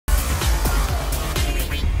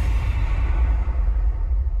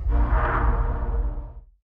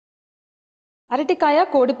అరటికాయ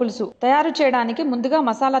కోడి పులుసు తయారు చేయడానికి ముందుగా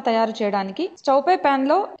మసాలా తయారు చేయడానికి స్టవ్ పై పాన్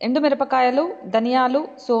లో ఎండు మిరపకాయలు, ధనియాలు,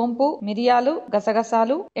 సోంపు, మిరియాలు,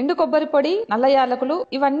 గసగసాలు, ఎండు కొబ్బరి పొడి, నల్ల యాలకులు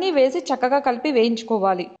ఇవన్నీ వేసి చక్కగా కలిపి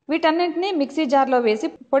వేయించుకోవాలి. వీటన్నింటినీ మిక్సీ జార్ లో వేసి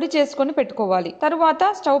పొడి చేసుకుని పెట్టుకోవాలి.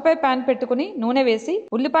 తరువాత స్టవ్ పై పాన్ పెట్టుకుని నూనె వేసి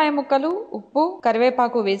ఉల్లిపాయ ముక్కలు, ఉప్పు,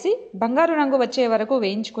 కరివేపాకు వేసి బంగారు రంగు వచ్చే వరకు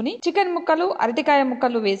వేయించుకుని చికెన్ ముక్కలు, అరటికాయ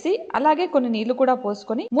ముక్కలు వేసి అలాగే కొన్ని నీళ్లు కూడా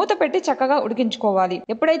పోసుకొని మూత పెట్టి చక్కగా ఉడికించుకోవాలి.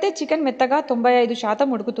 ఎప్పుడైతే చికెన్ మెత్తగా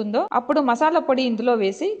 95% ఉడుకుతుందో అప్పుడు మసాలా పొడి ఇందులో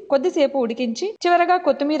వేసి కొద్దిసేపు ఉడికించి చివరగా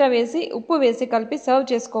కొత్తిమీర వేసి ఉప్పు వేసి కలిపి సర్వ్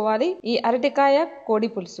చేసుకోవాలి. ఈ అరటికాయ కోడి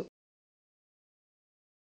పులుసు.